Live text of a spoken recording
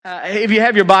If you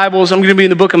have your Bibles, I'm going to be in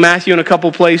the book of Matthew in a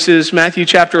couple places. Matthew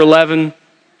chapter 11.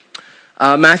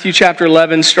 Matthew chapter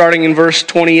 11, starting in verse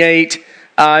 28.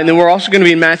 And then we're also going to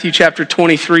be in Matthew chapter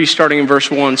 23, starting in verse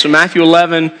 1. So Matthew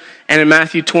 11 and in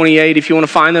Matthew 28. If you want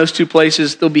to find those two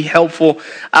places, they'll be helpful.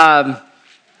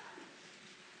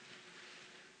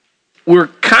 We're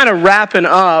kind of wrapping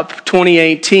up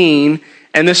 2018.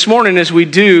 And this morning as we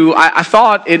do, I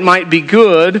thought it might be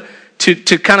good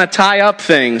to kind of tie up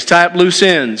things, tie up loose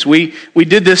ends. We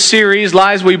did this series,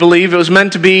 Lies We Believe. It was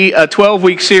meant to be a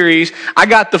 12-week series. I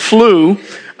got the flu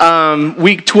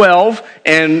week 12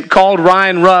 and called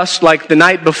Ryan Rust like the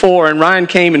night before, and Ryan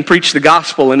came and preached the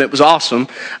gospel, and it was awesome.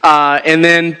 And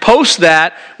then post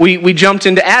that, we jumped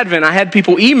into Advent. I had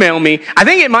people email me. I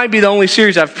think it might be the only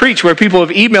series I've preached where people have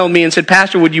emailed me and said,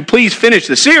 "Pastor, would you please finish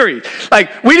the series?"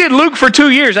 Like, we did Luke for 2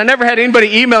 years. I never had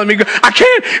anybody email me, go, "I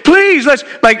can't, please, let's,"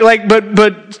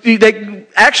 but they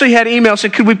actually had emails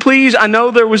said, "Could we please, I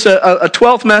know there was a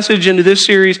 12th message into this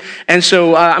series, and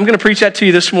so I'm going to preach that to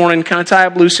you this morning, kind of tie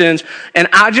up loose ends. And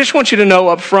I just want you to know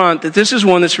up front that this is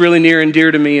one that's really near and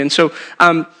dear to me." And so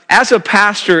as a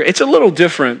pastor, it's a little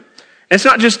different. It's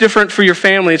not just different for your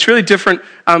family, it's really different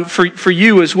for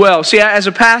you as well. See, as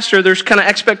a pastor, there's kind of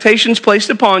expectations placed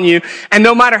upon you, and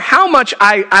no matter how much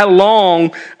I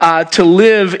long to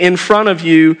live in front of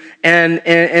you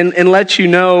and let you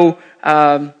know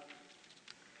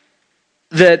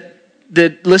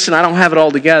that listen, I don't have it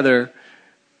all together,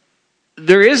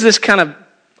 there is this kind of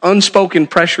unspoken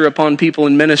pressure upon people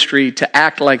in ministry to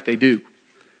act like they do,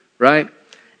 right?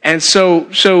 And so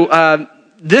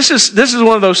this is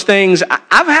one of those things.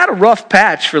 I've had a rough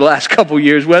patch for the last couple of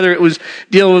years, whether it was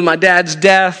dealing with my dad's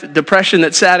death, depression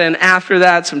that sat in after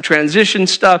that, some transition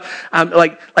stuff.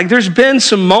 Like there's been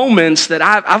some moments that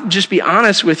I'll just be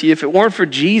honest with you, if it weren't for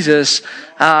Jesus,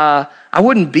 I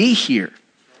wouldn't be here.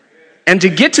 And to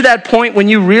get to that point when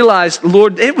you realize,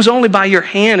 Lord, it was only by your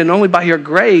hand and only by your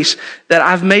grace that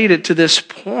I've made it to this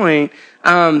point.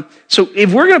 So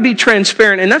if we're going to be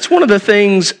transparent, and that's one of the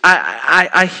things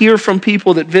I hear from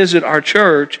people that visit our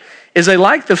church, is they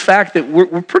like the fact that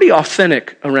we're pretty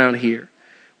authentic around here.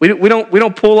 We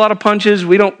don't pull a lot of punches.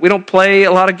 We don't play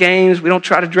a lot of games. We don't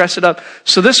try to dress it up.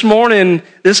 So this morning,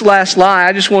 this last lie,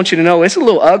 I just want you to know it's a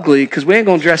little ugly because we ain't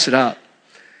going to dress it up.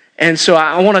 And so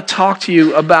I want to talk to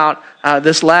you about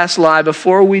this last lie.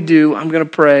 Before we do, I'm going to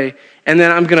pray, and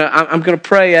then I'm going to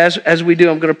pray as we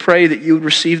do. I'm going to pray that you would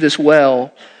receive this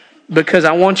well, because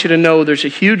I want you to know there's a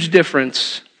huge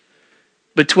difference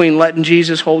between letting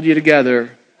Jesus hold you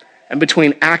together and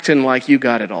between acting like you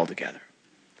got it all together.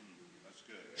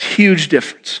 It's a huge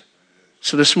difference.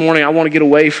 So this morning, I want to get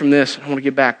away from this. I want to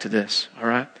get back to this. All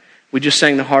right. We just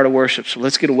sang the heart of worship, so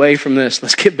let's get away from this.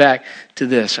 Let's get back to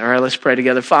this. All right, let's pray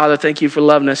together. Father, thank you for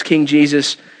loving us. King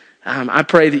Jesus, I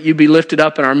pray that you be lifted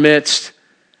up in our midst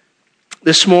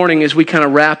this morning as we kind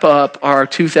of wrap up our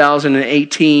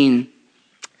 2018.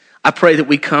 I pray that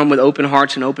we come with open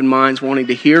hearts and open minds, wanting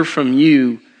to hear from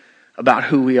you about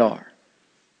who we are.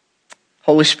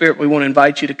 Holy Spirit, we want to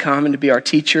invite you to come and to be our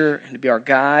teacher and to be our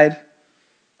guide.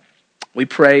 We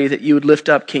pray that you would lift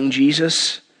up King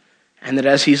Jesus, and that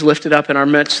as he's lifted up in our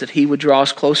midst, that he would draw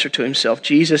us closer to himself.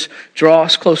 Jesus, draw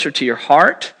us closer to your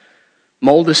heart.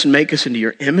 Mold us and make us into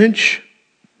your image,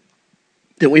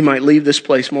 that we might leave this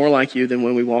place more like you than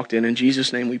when we walked in. In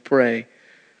Jesus' name we pray.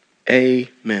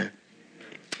 Amen.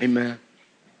 Amen.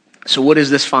 So what is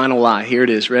this final lie? Here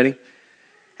it is. Ready?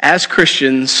 As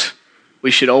Christians, we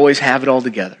should always have it all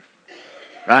together.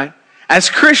 Right? As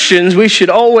Christians, we should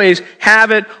always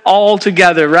have it all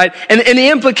together, right? And the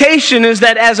implication is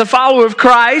that as a follower of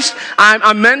Christ,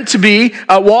 I'm meant to be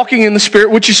walking in the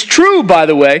Spirit, which is true, by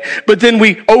the way, but then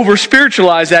we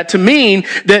over-spiritualize that to mean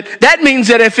that means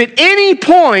that if at any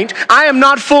point I am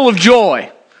not full of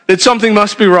joy, that something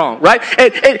must be wrong, right?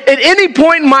 At any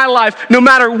point in my life, no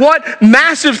matter what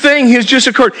massive thing has just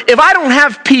occurred, if I don't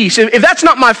have peace, if that's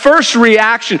not my first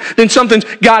reaction, then something's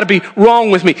got to be wrong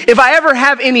with me. If I ever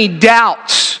have any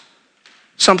doubts,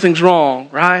 something's wrong,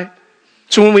 right?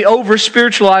 So when we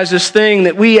over-spiritualize this thing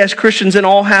that we as Christians then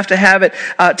all have to have it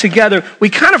together, we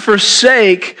kind of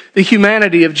forsake the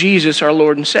humanity of Jesus, our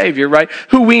Lord and Savior, right?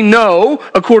 Who we know,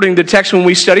 according to the text when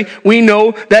we study, we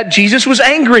know that Jesus was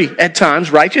angry at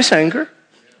times, righteous anger,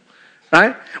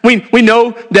 right? We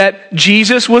know that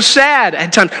Jesus was sad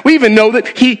at times. We even know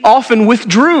that he often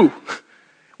withdrew.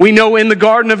 We know in the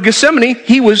Garden of Gethsemane,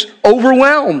 he was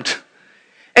overwhelmed.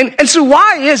 And so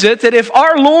why is it that if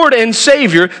our Lord and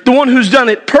Savior, the one who's done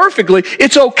it perfectly,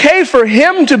 it's okay for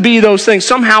him to be those things,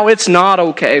 somehow it's not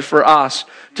okay for us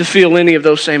to feel any of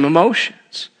those same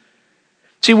emotions?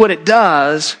 See, what it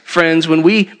does, friends, when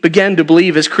we begin to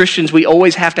believe as Christians we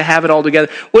always have to have it all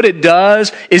together, what it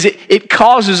does is it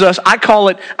causes us, I call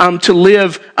it, to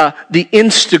live the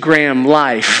Instagram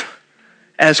life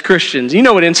as Christians. You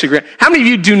know what Instagram, how many of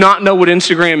you do not know what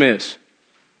Instagram is?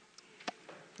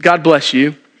 God bless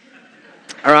you.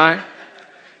 All right?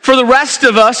 For the rest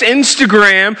of us,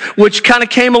 Instagram, which kind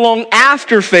of came along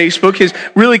after Facebook, has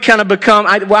really kind of become,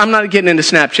 I'm not getting into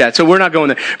Snapchat, so we're not going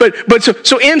there. But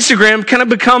so Instagram kind of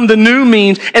become the new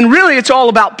means, and really it's all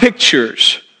about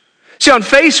pictures. See, on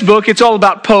Facebook, it's all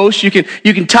about posts. You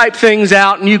can type things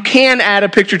out and you can add a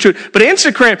picture to it. But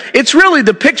Instagram, it's really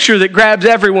the picture that grabs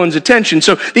everyone's attention.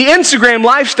 So the Instagram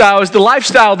lifestyle is the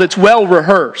lifestyle that's well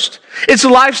rehearsed. It's a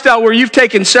lifestyle where you've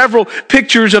taken several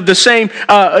pictures of the same,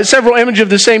 several images of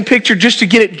the same picture just to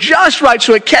get it just right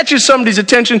so it catches somebody's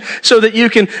attention so that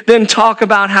you can then talk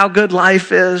about how good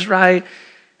life is, right?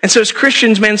 And so as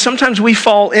Christians, man, sometimes we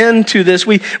fall into this.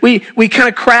 We kind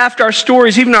of craft our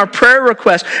stories, even our prayer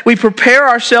requests. We prepare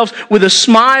ourselves with a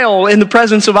smile in the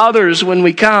presence of others when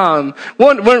we come.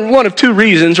 One of two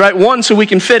reasons, right? One, so we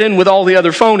can fit in with all the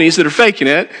other phonies that are faking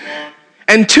it.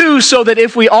 And two, so that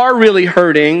if we are really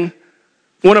hurting,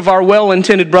 one of our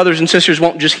well-intended brothers and sisters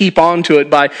won't just heap onto it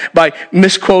by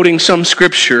misquoting some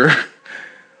scripture.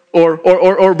 Or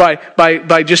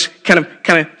by just kind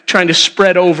of trying to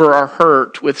spread over our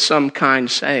hurt with some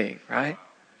kind saying, right?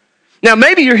 Now,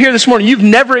 maybe you're here this morning, you've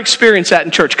never experienced that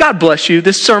in church. God bless you.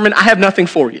 This sermon, I have nothing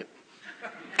for you.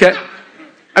 Okay?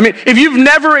 I mean, if you've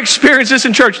never experienced this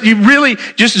in church, you really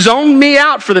just zone me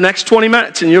out for the next 20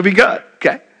 minutes and you'll be good,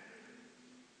 okay?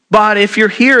 But if you're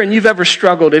here and you've ever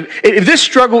struggled, if this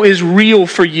struggle is real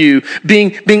for you,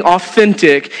 being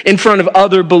authentic in front of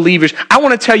other believers, I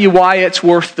want to tell you why it's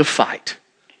worth the fight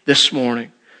this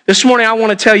morning. This morning I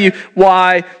want to tell you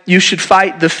why you should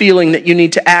fight the feeling that you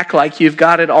need to act like you've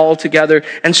got it all together.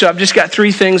 And so I've just got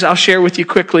 3 things I'll share with you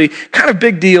quickly, kind of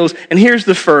big deals. And here's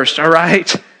the first, all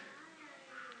right?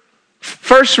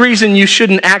 First reason you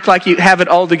shouldn't act like you have it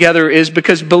all together is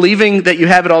because believing that you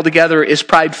have it all together is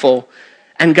prideful.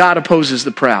 And God opposes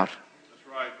the proud.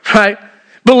 That's right.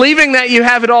 Believing that you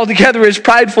have it all together is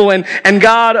prideful and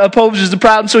God opposes the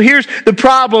proud. And so here's the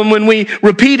problem when we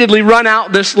repeatedly run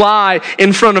out this lie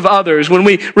in front of others. When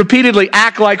we repeatedly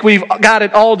act like we've got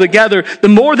it all together, the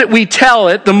more that we tell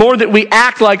it, the more that we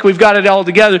act like we've got it all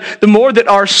together, the more that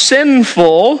our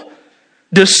sinful,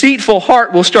 deceitful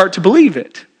heart will start to believe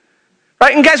it.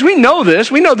 Right? And guys, we know this.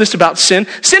 We know this about sin.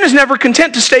 Sin is never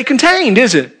content to stay contained,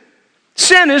 is it?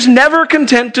 Sin is never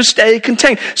content to stay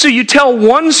contained. So you tell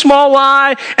one small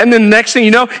lie, and then the next thing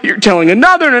you know, you're telling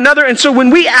another and another. And so when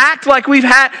we act like we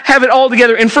have it all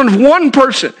together in front of one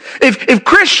person, if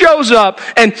Chris shows up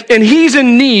and he's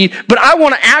in need, but I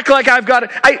want to act like I've got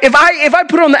it, if I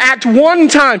put on the act one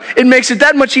time, it makes it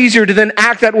that much easier to then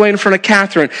act that way in front of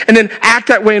Catherine, and then act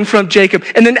that way in front of Jacob,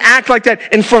 and then act like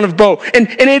that in front of Bo. And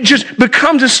it just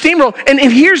becomes a steamroll. And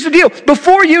here's the deal.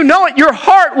 Before you know it, your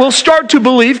heart will start to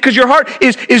believe, because your heart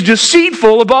is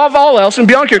deceitful above all else and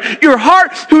beyond cure. Your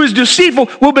heart, who is deceitful,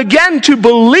 will begin to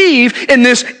believe in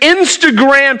this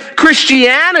Instagram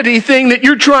Christianity thing that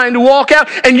you're trying to walk out,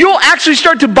 and you'll actually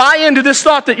start to buy into this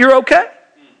thought that you're okay.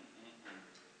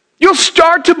 You'll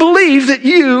start to believe that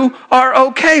you are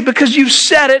okay because you've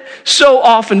said it so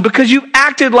often, because you've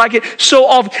acted like it so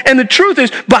often. And the truth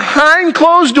is, behind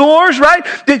closed doors, right,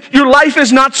 that your life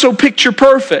is not so picture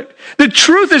perfect. The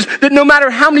truth is that no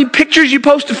matter how many pictures you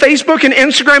post to Facebook and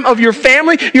Instagram of your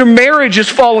family, your marriage is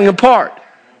falling apart.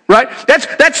 Right?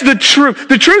 That's the truth.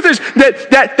 The truth is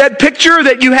that picture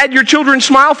that you had your children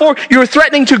smile for, you're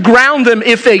threatening to ground them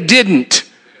if they didn't.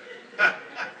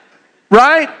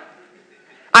 Right?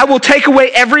 I will take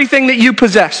away everything that you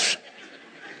possess.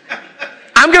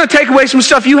 I'm going to take away some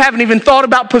stuff you haven't even thought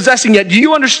about possessing yet. Do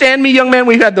you understand me, young man?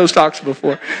 We've had those talks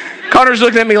before. Connor's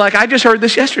looking at me like, I just heard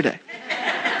this yesterday.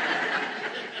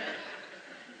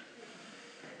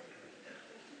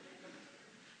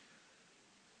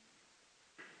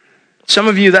 Some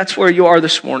of you, that's where you are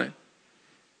this morning.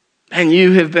 And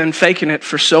you have been faking it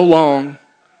for so long.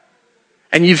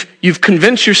 And you've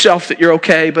convinced yourself that you're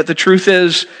okay, but the truth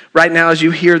is, right now as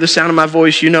you hear the sound of my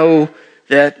voice, you know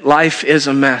that life is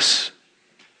a mess.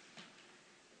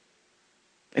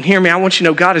 And hear me, I want you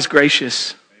to know God is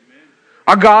gracious. Amen.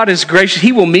 Our God is gracious.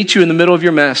 He will meet you in the middle of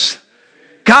your mess.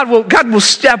 God will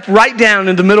step right down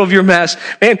in the middle of your mess.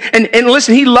 And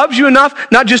listen, He loves you enough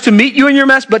not just to meet you in your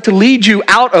mess, but to lead you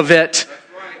out of it.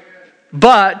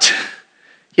 But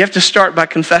you have to start by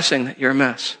confessing that you're a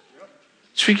mess.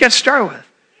 That's what you got to start with.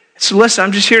 So listen,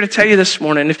 I'm just here to tell you this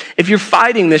morning, if you're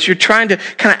fighting this, you're trying to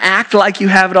kind of act like you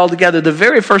have it all together, the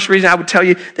very first reason I would tell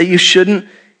you that you shouldn't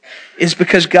is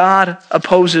because God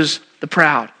opposes the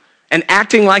proud. And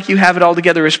acting like you have it all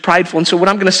together is prideful. And so what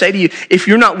I'm going to say to you, if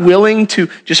you're not willing to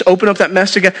just open up that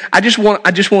mess together, I just want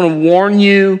to warn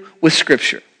you with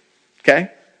Scripture. Okay?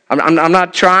 I'm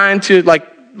not trying to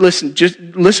listen. Just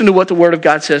listen to what the Word of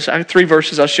God says. I have 3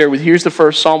 verses I'll share with you. Here's the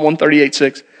first, Psalm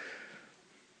 138:6.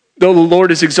 Though the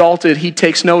Lord is exalted, he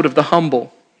takes note of the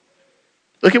humble.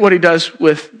 Look at what he does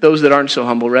with those that aren't so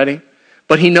humble. Ready?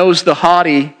 But he knows the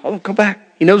haughty. Oh, go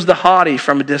back. He knows the haughty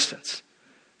from a distance.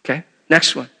 Okay?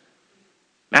 Next one.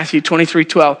 Matthew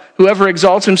 23:12. Whoever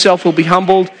exalts himself will be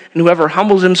humbled, and whoever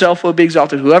humbles himself will be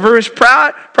exalted. Whoever is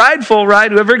prideful,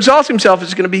 right? Whoever exalts himself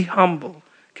is going to be humble.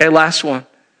 Okay, last one.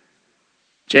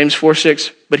 James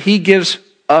 4:6. But he gives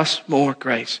us more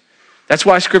grace. That's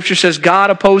why Scripture says God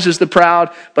opposes the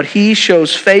proud, but he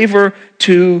shows favor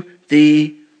to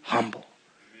the humble.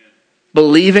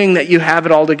 Believing that you have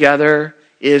it all together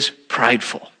is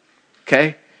prideful.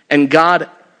 Okay? And God,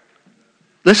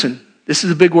 listen, this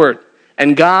is a big word.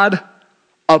 And God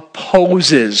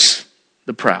opposes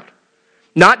the proud.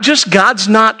 Not just God's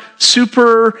not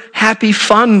super happy,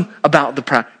 fun about the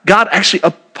proud. God actually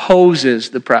opposes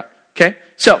the proud. Okay?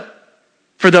 So,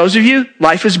 for those of you,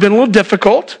 life has been a little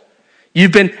difficult.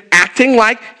 You've been acting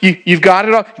like you've got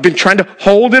it all. You've been trying to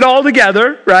hold it all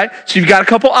together, right? So you've got a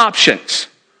couple options.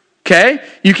 Okay?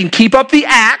 You can keep up the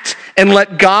act and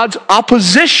let God's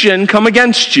opposition come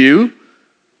against you.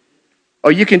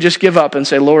 Or you can just give up and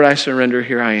say, Lord, I surrender.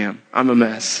 Here I am. I'm a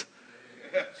mess.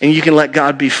 And you can let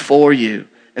God be for you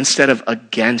instead of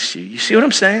against you. You see what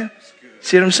I'm saying?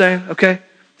 See what I'm saying? Okay?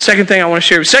 Second thing I want to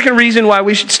share. Second reason why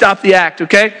we should stop the act,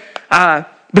 okay?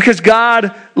 Because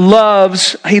God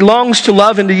He longs to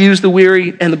love and to use the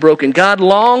weary and the broken. God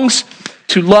longs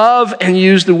to love and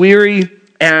use the weary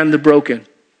and the broken.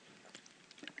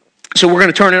 So we're going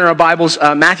to turn in our Bibles.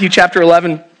 Matthew chapter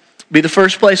 11 be the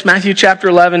first place. Matthew chapter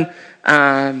 11,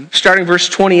 starting verse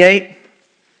 28.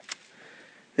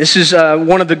 This is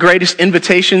one of the greatest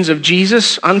invitations of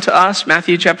Jesus unto us.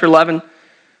 Matthew chapter 11,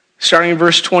 starting in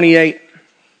verse 28.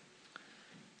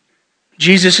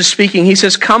 Jesus is speaking. He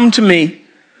says, "Come to me,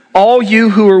 all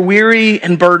you who are weary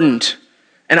and burdened,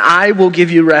 and I will give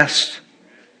you rest.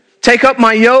 Take up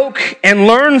my yoke and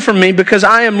learn from me, because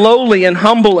I am lowly and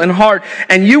humble in heart,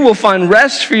 and you will find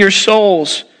rest for your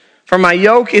souls. For my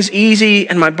yoke is easy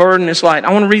and my burden is light."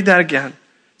 I want to read that again.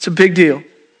 It's a big deal.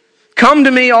 "Come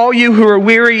to me, all you who are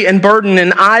weary and burdened,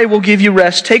 and I will give you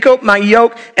rest. Take up my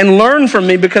yoke and learn from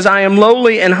me, because I am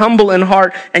lowly and humble in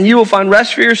heart, and you will find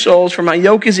rest for your souls. For my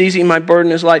yoke is easy and my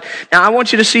burden is light." Now, I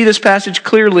want you to see this passage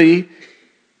clearly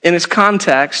in its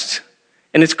context,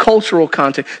 in its cultural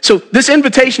context. So this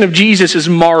invitation of Jesus is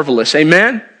marvelous.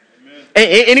 Amen?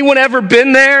 Anyone ever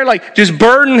been there, like just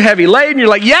burden heavy laden? You're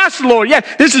like, yes, Lord, yeah,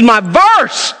 this is my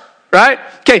verse, right?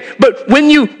 Okay, but when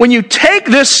you take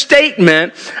this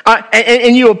statement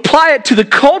and you apply it to the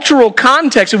cultural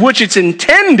context of which it's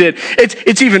intended,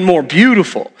 it's even more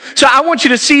beautiful. So I want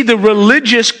you to see the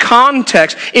religious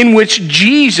context in which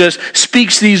Jesus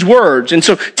speaks these words. And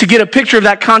so to get a picture of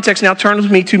that context, now turn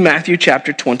with me to Matthew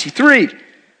chapter 23.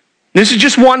 This is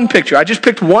just one picture. I just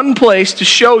picked one place to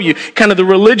show you kind of the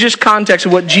religious context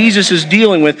of what Jesus is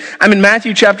dealing with. I'm in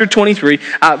Matthew chapter 23,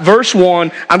 verse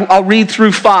 1. I'll read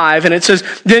through 5, and it says,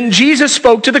 "Then Jesus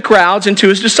spoke to the crowds and to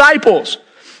his disciples.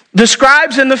 The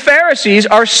scribes and the Pharisees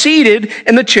are seated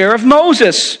in the chair of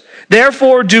Moses.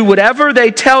 Therefore, do whatever they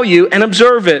tell you and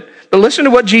observe it." But listen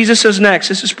to what Jesus says next.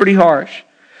 This is pretty harsh.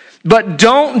 "But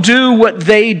don't do what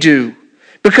they do,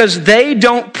 because they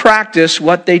don't practice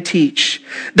what they teach.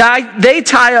 They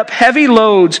tie up heavy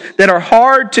loads that are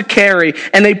hard to carry,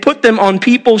 and they put them on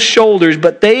people's shoulders,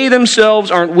 but they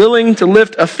themselves aren't willing to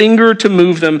lift a finger to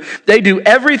move them. They do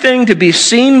everything to be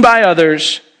seen by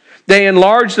others. They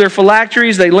enlarge their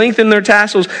phylacteries, they lengthen their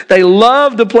tassels. They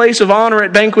love the place of honor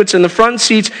at banquets and the front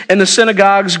seats in the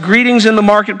synagogues, greetings in the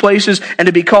marketplaces, and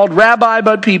to be called rabbi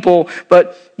by people.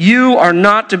 But you are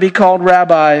not to be called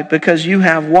rabbi, because you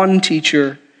have one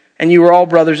teacher, and you are all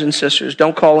brothers and sisters.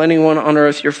 Don't call anyone on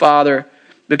earth your father,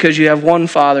 because you have one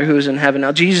Father who is in heaven."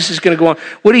 Now Jesus is going to go on.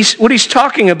 What he's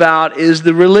talking about is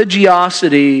the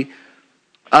religiosity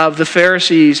of the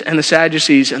Pharisees and the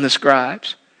Sadducees and the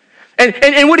scribes.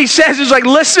 And what he says is like,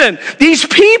 listen, these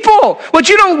people, what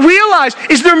you don't realize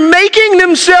is they're making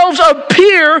themselves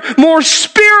appear more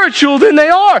spiritual than they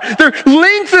are. They're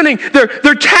lengthening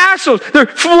their tassels, their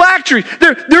phylacteries.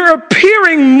 They're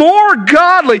appearing more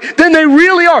godly than they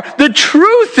really are. The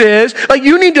truth is, like,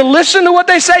 you need to listen to what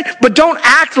they say, but don't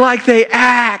act like they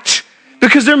act,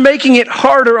 because they're making it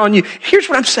harder on you. Here's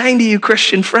what I'm saying to you,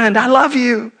 Christian friend. I love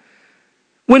you.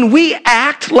 When we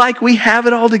act like we have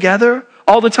it all together,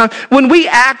 all the time. When we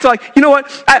act like, you know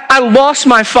what, I lost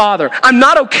my father. I'm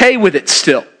not okay with it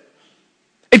still.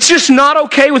 It's just not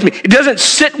okay with me. It doesn't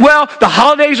sit well. The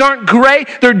holidays aren't great.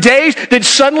 There are days that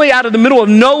suddenly out of the middle of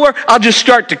nowhere, I'll just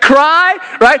start to cry,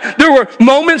 right? There were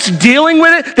moments dealing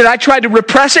with it that I tried to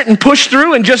repress it and push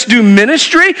through and just do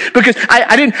ministry because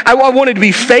I wanted to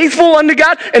be faithful unto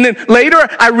God. And then later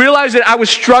I realized that I was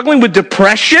struggling with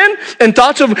depression and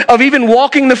thoughts of even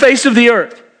walking the face of the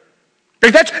earth.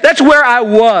 Like that's where I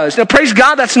was. Now, praise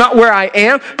God, that's not where I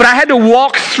am, but I had to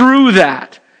walk through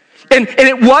that. And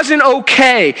it wasn't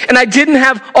okay. And I didn't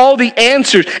have all the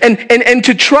answers. And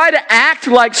to try to act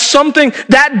like something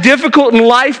that difficult in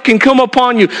life can come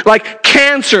upon you, like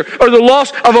cancer or the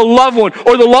loss of a loved one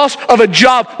or the loss of a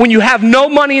job when you have no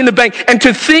money in the bank, and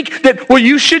to think that, well,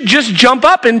 you should just jump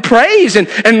up and praise and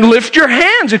lift your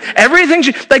hands and everything.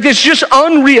 Like, it's just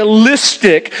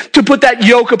unrealistic to put that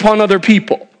yoke upon other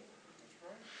people.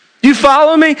 You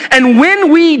follow me? And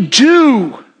when we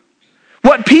do,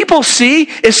 what people see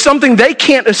is something they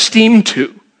can't esteem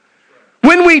to.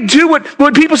 When we do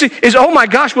what people see is, oh my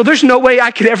gosh, well, there's no way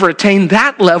I could ever attain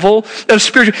that level of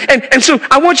spiritual. And so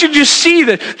I want you to just see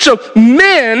that. So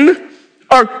men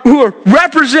who are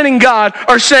representing God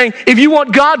are saying, if you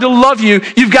want God to love you,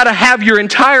 you've got to have your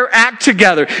entire act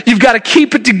together. You've got to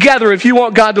keep it together if you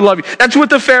want God to love you. That's what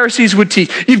the Pharisees would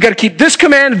teach. You've got to keep this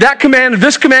command, that command,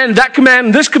 this command, that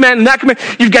command, this command, and that command.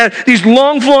 You've got these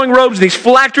long flowing robes, these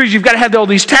phylacteries. You've got to have all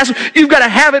these tassels. You've got to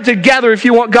have it together if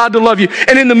you want God to love you.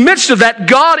 And in the midst of that,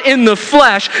 God in the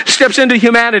flesh steps into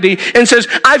humanity and says,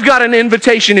 I've got an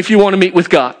invitation if you want to meet with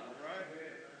God.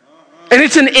 And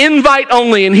it's an invite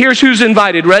only. And here's who's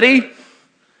invited. Ready?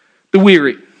 The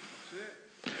weary,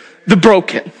 the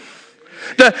broken,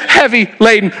 the heavy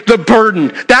laden, the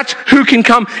burdened. That's who can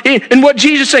come in. And what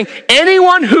Jesus is saying,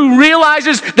 anyone who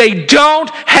realizes they don't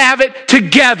have it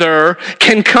together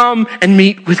can come and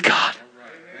meet with God.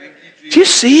 Do you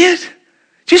see it?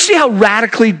 Do you see how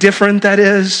radically different that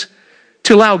is?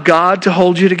 To allow God to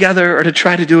hold you together or to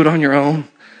try to do it on your own?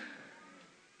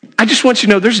 I just want you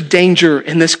to know there's danger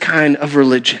in this kind of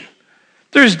religion.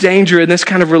 There's danger in this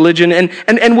kind of religion.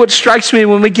 And what strikes me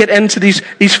when we get into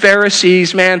these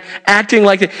Pharisees, man, acting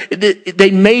like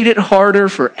they made it harder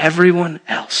for everyone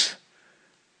else.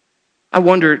 I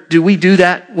wonder, do we do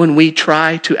that when we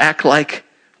try to act like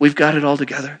we've got it all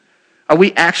together? Are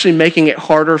we actually making it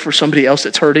harder for somebody else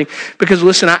that's hurting? Because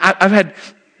listen, I've had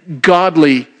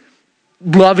godly,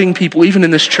 loving people, even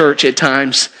in this church at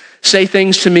times, say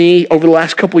things to me over the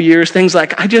last couple of years, things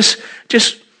like, I just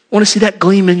want to see that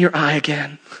gleam in your eye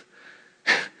again.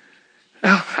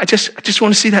 Oh, I just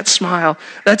want to see that smile.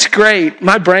 That's great.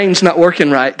 My brain's not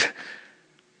working right.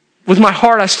 With my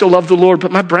heart, I still love the Lord,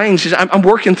 but my brain's I'm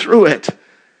working through it.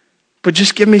 But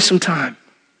just give me some time,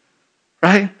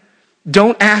 right?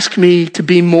 Don't ask me to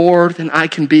be more than I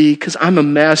can be, because I'm a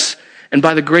mess, and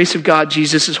by the grace of God,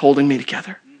 Jesus is holding me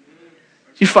together.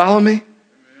 You follow me?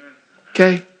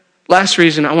 Okay? Last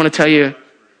reason I want to tell you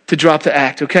to drop the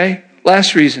act, okay?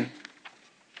 Last reason.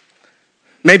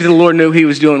 Maybe the Lord knew he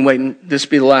was doing waiting. This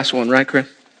be the last one, right, Chris?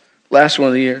 Last one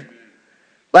of the year.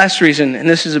 Last reason, and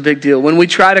this is a big deal. When we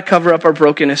try to cover up our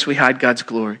brokenness, we hide God's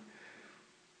glory.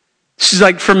 This is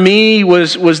like, for me,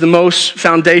 was the most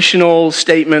foundational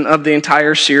statement of the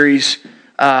entire series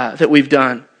that we've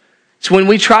done. So when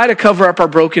we try to cover up our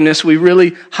brokenness, we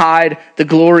really hide the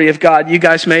glory of God. You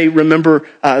guys may remember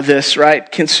this,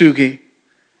 right? Kintsugi.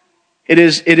 It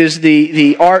is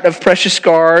the art of precious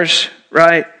scars,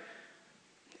 right?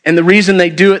 And the reason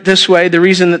they do it this way, the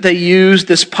reason that they use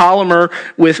this polymer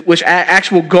with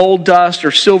actual gold dust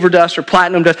or silver dust or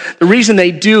platinum dust, the reason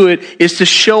they do it is to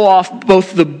show off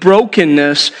both the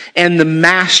brokenness and the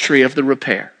mastery of the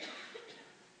repair.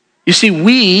 You see,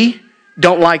 we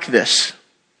don't like this.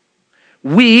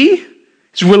 We,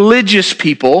 as religious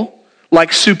people,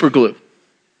 like super glue.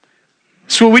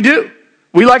 That's what we do.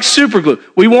 We like super glue.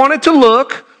 We want it to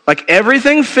look like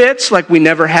everything fits, like we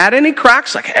never had any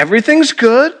cracks, like everything's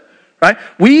good, right?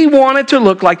 We want it to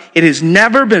look like it has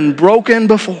never been broken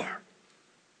before.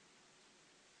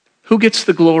 Who gets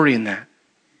the glory in that?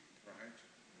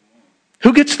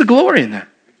 Who gets the glory in that?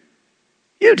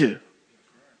 You do.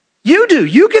 You do.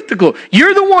 You get the glory.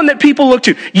 You're the one that people look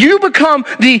to. You become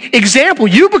the example.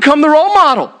 You become the role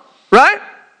model, right?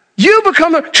 You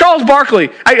become Charles Barkley.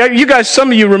 You guys,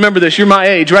 some of you remember this. You're my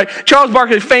age, right? Charles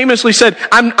Barkley famously said,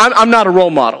 I'm not a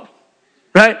role model,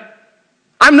 right?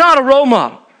 I'm not a role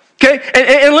model. Okay?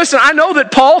 And listen, I know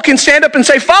that Paul can stand up and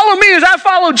say, follow me as I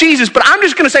follow Jesus, but I'm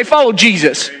just going to say, follow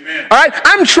Jesus. Amen. All right?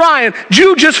 I'm trying.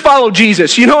 You just follow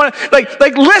Jesus. You know what?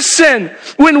 Like listen,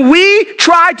 when we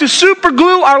try to super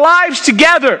glue our lives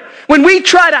together, When we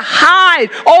try to hide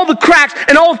all the cracks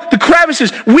and all the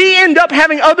crevices, we end up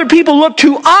having other people look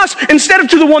to us instead of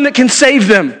to the one that can save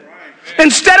them.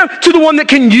 Instead of to the one that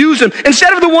can use them.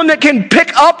 Instead of the one that can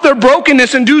pick up their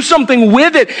brokenness and do something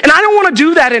with it. And I don't want to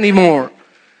do that anymore.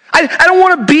 I don't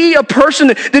want to be a person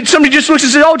that somebody just looks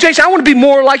and says, oh, Jason, I want to be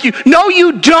more like you. No,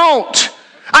 you don't.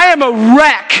 I am a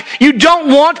wreck. You don't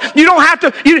want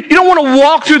to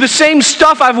walk through the same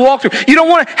stuff I've walked through. You don't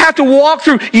want to have to walk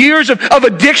through years of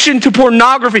addiction to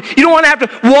pornography. You don't want to have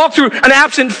to walk through an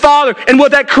absent father and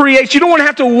what that creates. You don't want to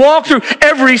have to walk through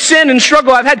every sin and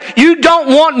struggle I've had. You don't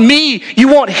want me. You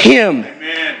want him.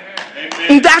 Amen.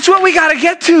 Amen. And that's what we got to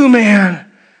get to,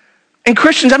 man. And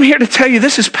Christians, I'm here to tell you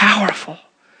this is powerful.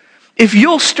 If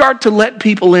you'll start to let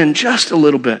people in just a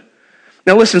little bit.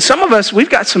 Now listen, some of us,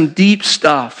 we've got some deep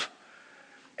stuff.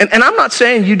 And I'm not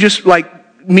saying you just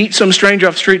like meet some stranger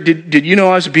off the street. Did you know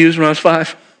I was abused when I was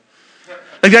 5?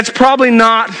 Like that's probably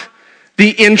not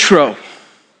the intro.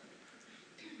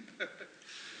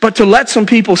 But to let some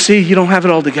people see you don't have it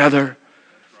all together.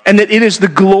 And that it is the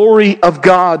glory of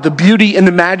God, the beauty and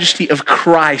the majesty of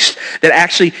Christ that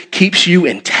actually keeps you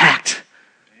intact.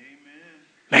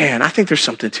 Man, I think there's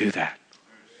something to that.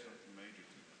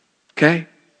 Okay?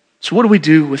 So what do we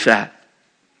do with that?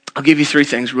 I'll give you 3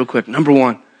 things real quick. Number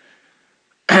 1,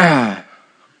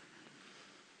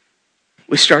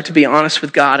 we start to be honest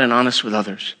with God and honest with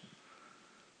others.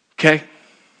 Okay?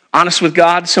 Honest with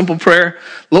God, simple prayer.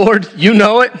 Lord, you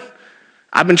know it.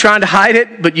 I've been trying to hide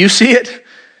it, but you see it.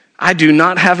 I do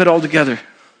not have it all together.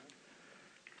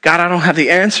 God, I don't have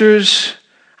the answers.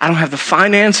 I don't have the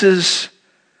finances.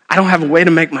 I don't have a way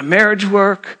to make my marriage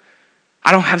work.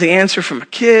 I don't have the answer for my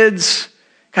kids.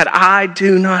 God, I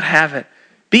do not have it.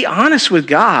 Be honest with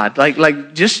God.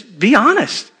 Like just be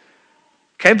honest.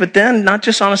 Okay, but then not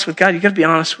just honest with God, you got to be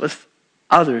honest with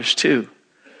others too.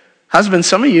 Husbands,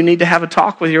 some of you need to have a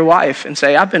talk with your wife and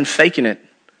say, I've been faking it.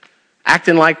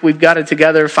 Acting like we've got it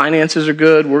together, finances are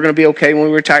good, we're going to be okay when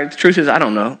we retire. The truth is, I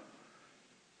don't know.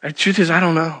 The truth is, I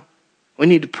don't know. We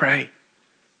need to pray.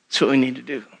 That's what we need to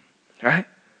do. All right?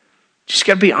 Just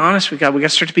got to be honest with God. We got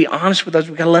to start to be honest with us.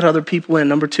 We got to let other people in.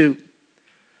 Number 2.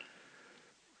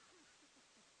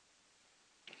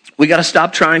 We got to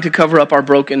stop trying to cover up our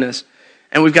brokenness.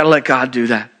 And we've got to let God do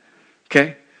that.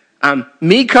 Okay?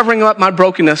 Me covering up my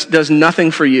brokenness does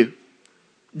nothing for you.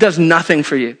 It does nothing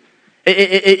for you.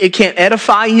 It can't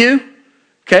edify you.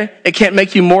 Okay? It can't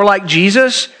make you more like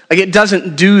Jesus. Like it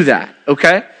doesn't do that.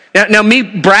 Okay? Now me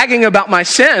bragging about my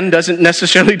sin doesn't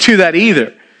necessarily do that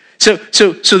either. So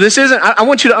this isn't, I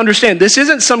want you to understand, this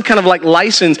isn't some kind of like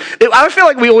license. I feel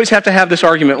like we always have to have this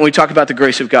argument when we talk about the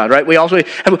grace of God, right? We always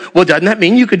have, well, doesn't that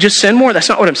mean you could just sin more? That's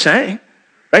not what I'm saying,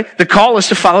 right? The call is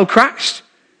to follow Christ,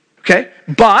 okay?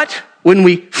 But when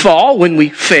we fall, when we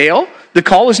fail, the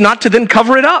call is not to then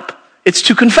cover it up. It's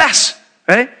to confess,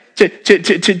 right?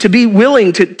 To be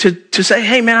willing to say,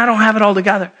 hey man, I don't have it all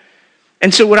together.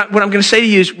 And so what I'm going to say to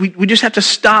you is we just have to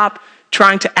stop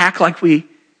trying to act like we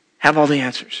have all the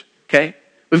answers. Okay?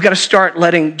 We've got to start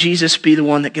letting Jesus be the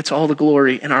one that gets all the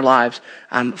glory in our lives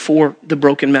for the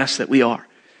broken mess that we are.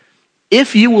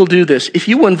 If you will do this, if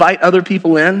you will invite other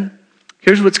people in,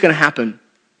 here's what's going to happen.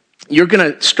 You're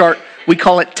going to start, we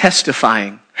call it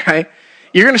testifying, right?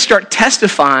 You're going to start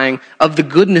testifying of the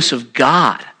goodness of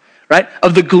God, right?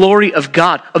 Of the glory of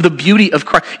God, of the beauty of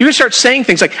Christ. You're going to start saying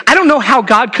things like, I don't know how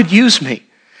God could use me.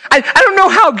 I don't know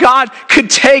how God could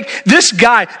take this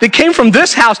guy that came from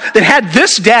this house, that had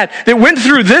this dad, that went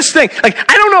through this thing. Like,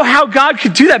 I don't know how God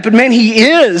could do that, but man, he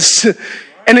is.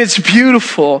 And it's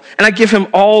beautiful. And I give him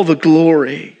all the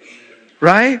glory,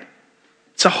 right?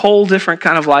 It's a whole different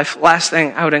kind of life. Last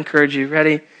thing I would encourage you,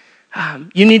 ready?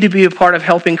 You need to be a part of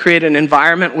helping create an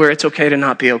environment where it's okay to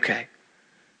not be okay.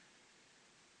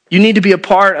 You need to be a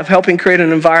part of helping create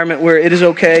an environment where it is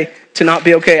okay to not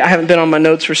be okay. I haven't been on my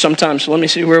notes for some time, so let me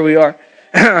see where we are.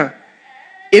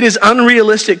 It is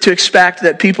unrealistic to expect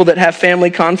that people that have family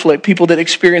conflict, people that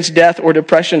experience death or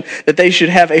depression, that they should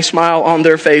have a smile on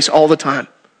their face all the time.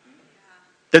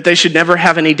 That they should never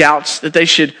have any doubts, that they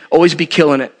should always be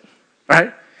killing it,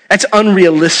 right? That's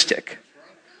unrealistic.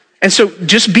 And so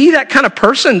just be that kind of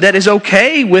person that is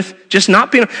okay with just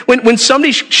not being, when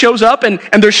somebody shows up and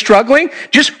they're struggling,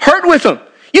 just hurt with them.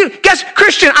 Guess,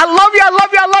 Christian, I love you, I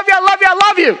love you, I love you, I love you, I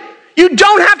love you. You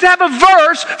don't have to have a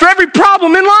verse for every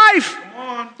problem in life.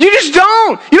 You just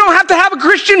don't. You don't have to have a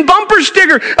Christian bumper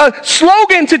sticker, a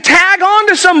slogan to tag on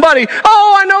to somebody.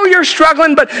 Oh, I know you're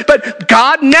struggling, but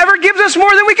God never gives us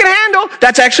more than we can handle.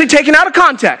 That's actually taken out of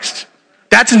context.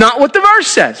 That's not what the verse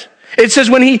says. It says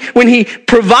when he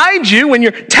provides you, when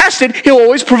you're tested, he'll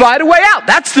always provide a way out.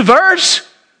 That's the verse.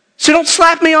 So don't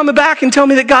slap me on the back and tell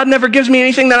me that God never gives me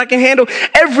anything that I can handle.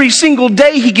 Every single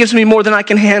day he gives me more than I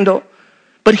can handle.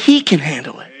 But he can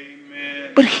handle it.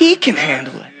 Amen. But he can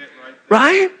handle it.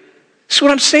 Right? So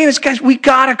what I'm saying is, guys, we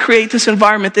got to create this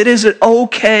environment that is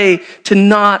okay to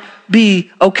not be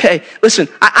okay. Listen,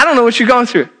 I don't know what you're going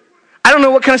through. I don't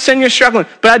know what kind of sin you're struggling,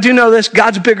 but I do know this: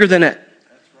 God's bigger than it.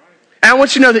 And I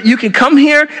want you to know that you can come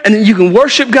here and then you can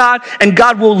worship God and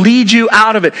God will lead you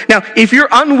out of it. Now, if you're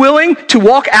unwilling to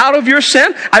walk out of your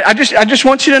sin, I just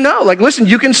want you to know, like, listen,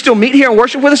 you can still meet here and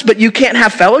worship with us, but you can't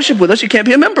have fellowship with us. You can't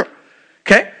be a member.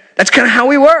 Okay? That's kind of how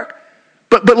we work.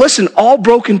 But listen, all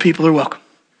broken people are welcome.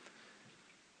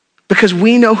 Because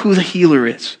we know who the healer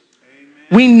is. Amen.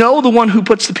 We know the one who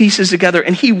puts the pieces together,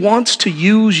 and he wants to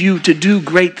use you to do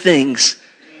great things.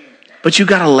 But you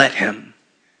got to let him.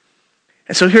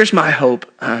 And so here's my hope.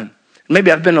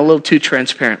 Maybe I've been a little too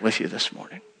transparent with you this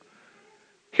morning.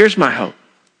 Here's my hope.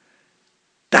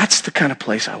 That's the kind of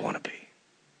place I want to be.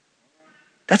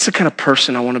 That's the kind of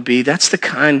person I want to be. That's the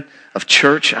kind of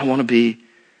church I want to be.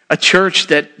 A church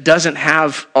that doesn't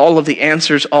have all of the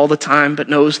answers all the time, but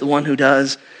knows the one who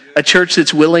does. A church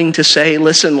that's willing to say,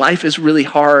 listen, life is really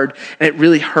hard and it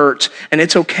really hurts. And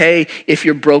it's okay if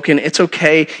you're broken. It's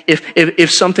okay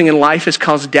if something in life has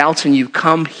caused doubts in you.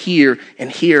 Come here and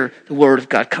hear the word of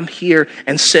God. Come here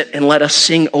and sit and let us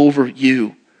sing over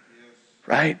you.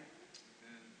 Right?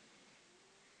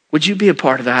 Would you be a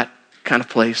part of that kind of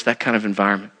place, that kind of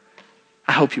environment?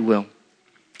 I hope you will.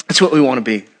 That's what we want to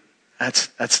be.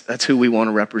 That's who we want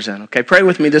to represent. Okay, pray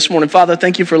with me this morning. Father,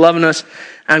 thank you for loving us.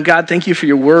 And God, thank you for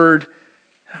your word.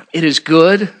 It is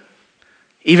good.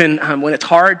 Even when it's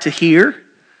hard to hear,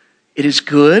 it is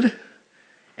good.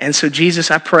 And so, Jesus,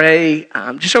 I pray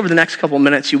just over the next couple of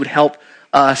minutes, you would help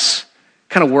us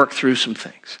kind of work through some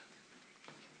things.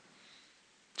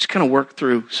 Just kind of work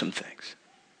through some things.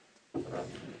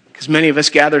 Because many of us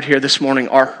gathered here this morning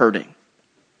are hurting.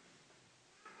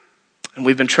 And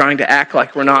we've been trying to act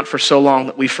like we're not for so long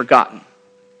that we've forgotten.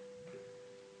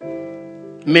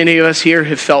 Many of us here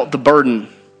have felt the burden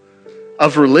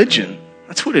of religion.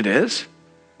 That's what it is.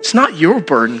 It's not your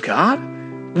burden,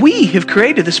 God. We have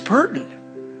created this burden.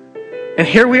 And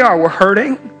here we are, we're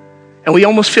hurting. And we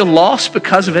almost feel lost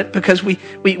because of it, because we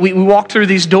walk through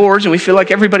these doors and we feel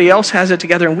like everybody else has it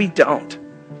together and we don't.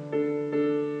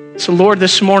 So Lord,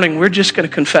 this morning, we're just going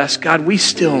to confess, God, we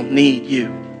still need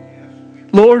you.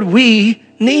 Lord, we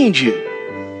need you.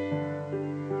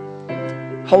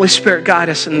 Holy Spirit, guide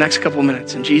us in the next couple of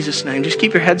minutes. In Jesus' name, just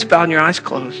keep your heads bowed and your eyes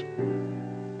closed.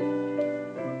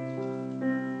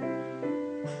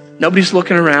 Nobody's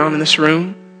looking around in this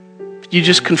room. If you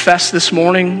just confess this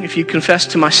morning, if you confess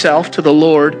to myself, to the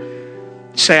Lord,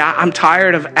 say, I'm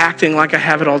tired of acting like I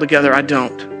have it all together. I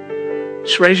don't.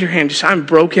 Just raise your hand. Just, I'm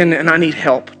broken and I need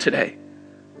help today.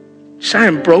 Say,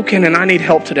 I'm broken and I need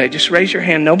help today. Just raise your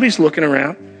hand. Nobody's looking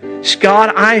around. Just,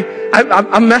 God,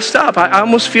 I'm messed up. I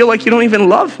almost feel like you don't even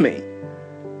love me.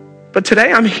 But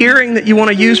today I'm hearing that you want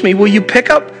to use me. Will you pick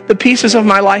up the pieces of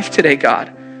my life today,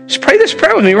 God? Just pray this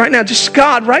prayer with me right now. Just,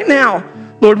 God, right now,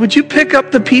 Lord, would you pick up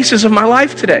the pieces of my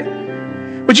life today?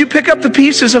 Would you pick up the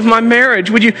pieces of my marriage?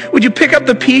 Would you pick up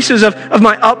the pieces of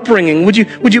my upbringing? Would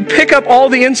you pick up all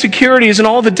the insecurities and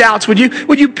all the doubts? Would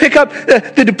you pick up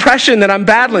the depression that I'm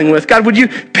battling with? God, would you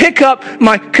pick up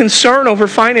my concern over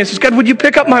finances? God, would you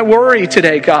pick up my worry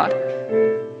today, God?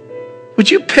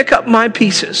 Would you pick up my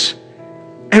pieces?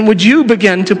 And would you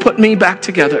begin to put me back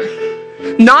together?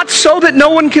 Not so that no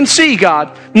one can see,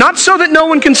 God. Not so that no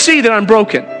one can see that I'm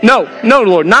broken. No,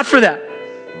 Lord, not for that.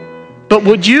 But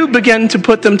would you begin to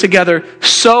put them together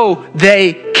so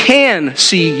they can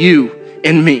see you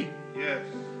in me? Yes.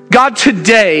 God,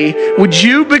 today, would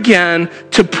you begin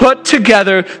to put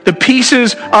together the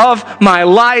pieces of my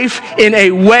life in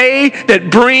a way that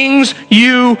brings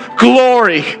you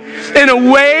glory, in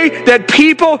a way that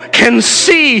people can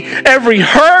see every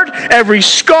hurt, every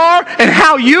scar, and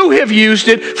how you have used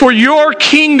it for your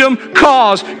kingdom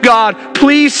cause. God,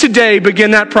 please today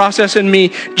begin that process in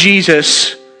me,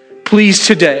 Jesus. Please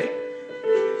today.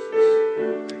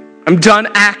 I'm done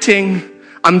acting.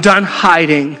 I'm done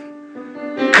hiding.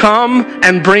 Come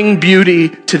and bring beauty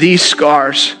to these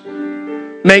scars.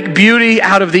 Make beauty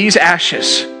out of these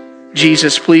ashes.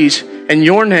 Jesus, please. In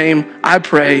your name, I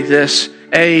pray this.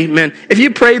 Amen. If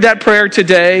you prayed that prayer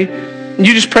today,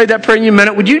 you just prayed that prayer and you meant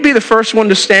it, would you be the first one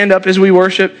to stand up as we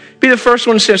worship? Be the first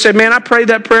one to say, man, I prayed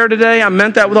that prayer today. I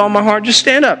meant that with all my heart. Just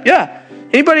stand up. Yeah.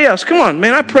 Anybody else? Come on,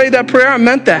 man, I prayed that prayer. I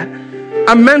meant that.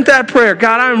 I meant that prayer.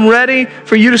 God, I'm ready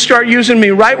for you to start using me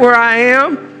right where I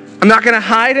am. I'm not going to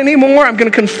hide anymore. I'm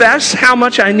going to confess how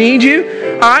much I need you.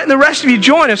 All right, and the rest of you,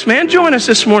 join us, man. Join us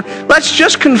this morning. Let's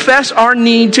just confess our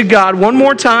need to God one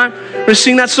more time. We're going to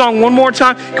sing that song one more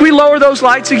time. Can we lower those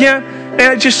lights again?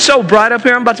 Man, it's just so bright up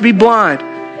here. I'm about to be blind.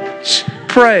 Just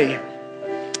pray.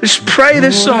 Just pray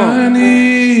this song. I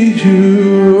need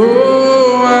you.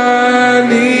 Oh, I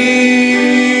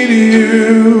need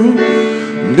you.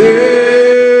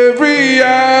 Every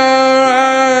hour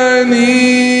I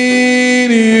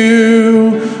need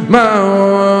you. My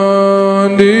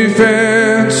one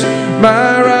defense,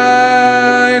 my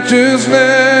righteousness.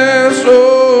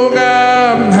 Oh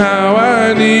God, how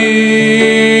I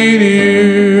need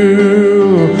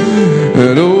you.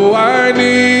 And oh, I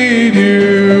need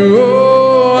you.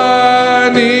 Oh, I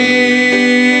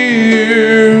need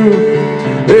you.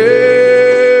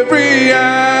 Every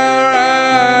hour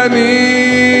I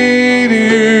need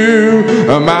you.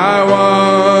 My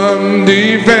one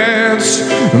defense,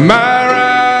 my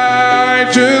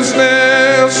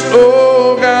righteousness.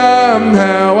 Oh God,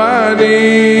 how I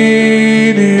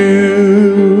need you.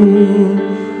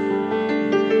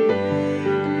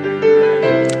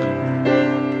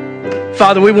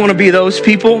 Father, we want to be those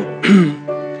people. We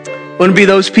want to be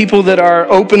those people that are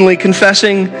openly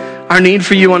confessing our need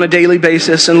for you on a daily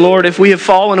basis. And Lord, if we have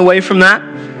fallen away from that,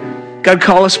 God,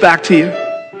 call us back to you.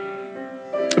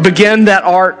 Begin that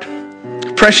art,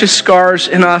 precious scars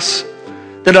in us,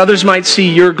 that others might see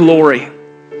your glory.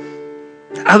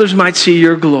 That others might see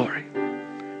your glory.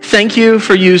 Thank you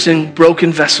for using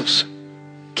broken vessels.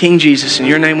 King Jesus, in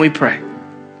your name we pray.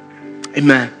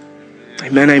 Amen.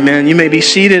 Amen, amen. You may be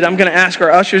seated. I'm going to ask our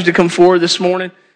ushers to come forward this morning.